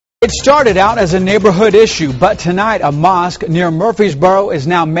It started out as a neighborhood issue, but tonight a mosque near Murfreesboro is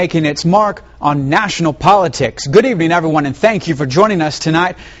now making its mark on national politics. Good evening, everyone, and thank you for joining us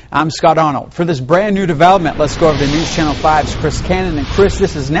tonight. I'm Scott Arnold. For this brand new development, let's go over to News Channel 5's Chris Cannon. And Chris,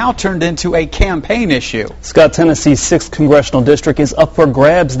 this has now turned into a campaign issue. Scott, Tennessee's 6th congressional district is up for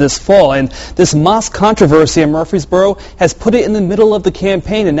grabs this fall, and this mosque controversy in Murfreesboro has put it in the middle of the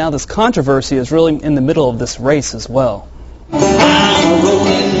campaign, and now this controversy is really in the middle of this race as well. I'm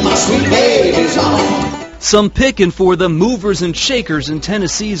rolling my sweet babies on. Some picking for the movers and shakers in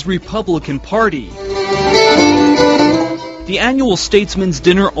Tennessee's Republican Party. The annual Statesmen's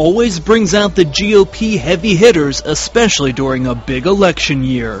dinner always brings out the GOP heavy hitters, especially during a big election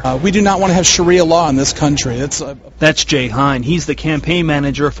year. We do not want to have Sharia Law in this country. That's Jay Heine. He's the campaign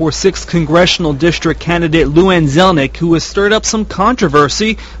manager for 6th Congressional District candidate Zelenik, who has stirred up some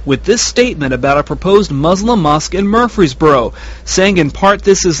controversy with this statement about a proposed Muslim mosque in Murfreesboro, saying in part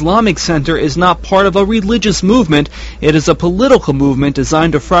this Islamic center is not part of a religious movement. It is a political movement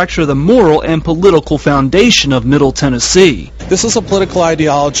designed to fracture the moral and political foundation of Middle Tennessee. This is a political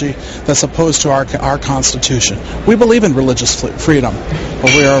ideology that's opposed to our Constitution. We believe in religious freedom,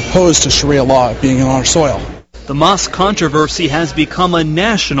 but we are opposed to Sharia law being on our soil. The mosque controversy has become a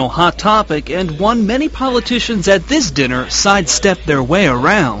national hot topic and one many politicians at this dinner sidestepped their way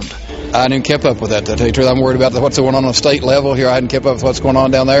around. I didn't keep up with that, to tell you the truth. I'm worried about what's going on the state level here. I hadn't kept up with what's going on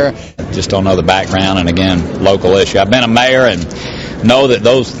down there. Just don't know the background, and again, local issue. I've been a mayor and know that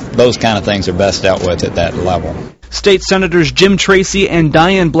those kind of things are best dealt with at that level. State Senators Jim Tracy and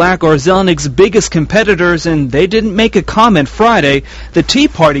Diane Black are Zelenik's biggest competitors, and they didn't make a comment Friday. The Tea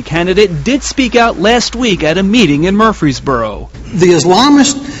Party candidate did speak out last week at a meeting in Murfreesboro. The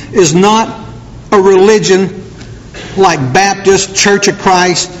Islamist is not a religion like Baptist, Church of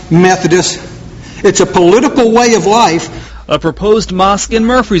Christ, Methodist. It's a political way of life. A proposed mosque in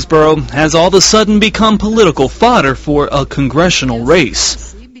Murfreesboro has all of a sudden become political fodder for a congressional race.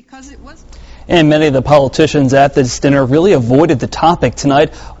 And many of the politicians at this dinner really avoided the topic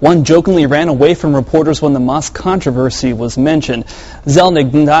tonight. One jokingly ran away from reporters when the mosque controversy was mentioned.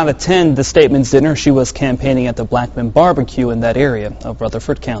 Zelenik did not attend the Statesmen's dinner. She was campaigning at the Blackman Barbecue in that area of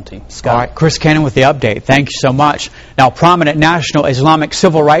Rutherford County. Scott. All right, Chris Cannon with the update. Thank you so much. Now, prominent national Islamic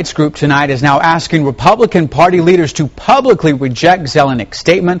civil rights group tonight is now asking Republican Party leaders to publicly reject Zelenik's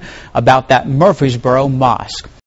statement about that Murfreesboro mosque.